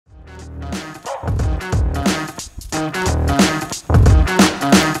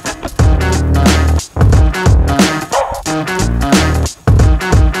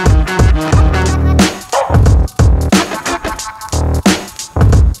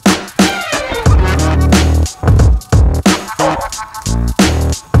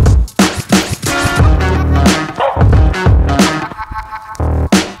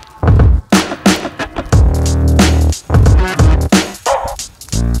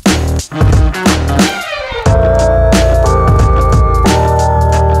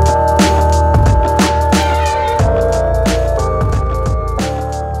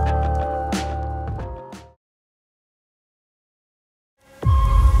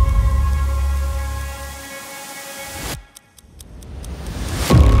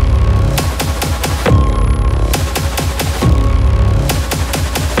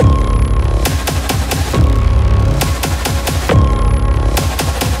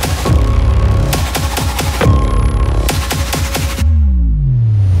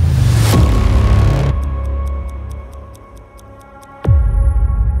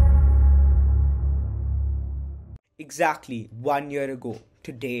exactly 1 year ago,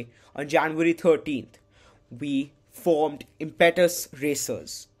 today, on January 13th, we formed Impetus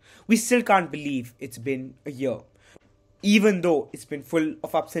Racers. We still can't believe it's been a year. Even though it's been full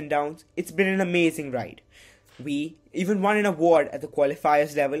of ups and downs, it's been an amazing ride. We even won an award at the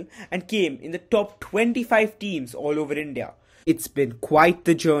qualifiers level and came in the top 25 teams all over India. It's been quite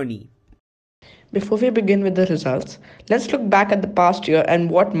the journey. Before we begin with the results, let's look back at the past year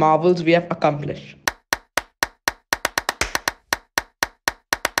and what marvels we have accomplished.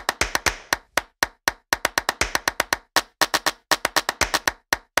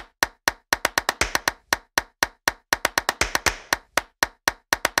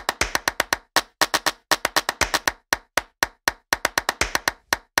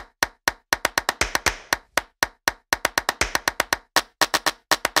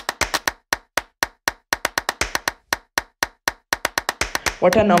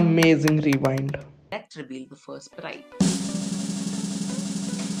 What an amazing rewind. Let's reveal the first prize.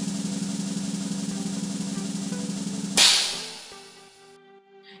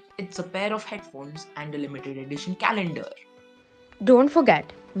 It's a pair of headphones and a limited edition calendar. Don't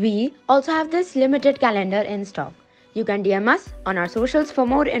forget, we also have this limited calendar in stock. You can DM us on our socials for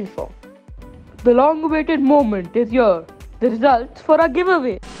more info. The long-awaited moment is here. The results for our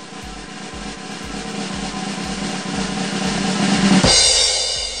giveaway.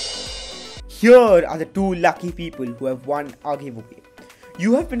 Here are the two lucky people who have won our giveaway.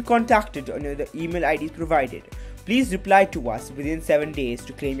 You have been contacted on the email IDs provided. Please reply to us within 7 days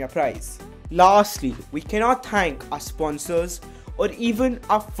to claim your prize. Lastly, we cannot thank our sponsors or even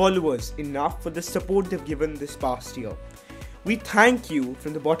our followers enough for the support they've given this past year. We thank you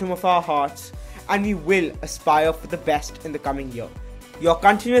from the bottom of our hearts and we will aspire for the best in the coming year. Your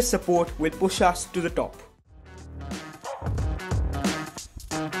continuous support will push us to the top.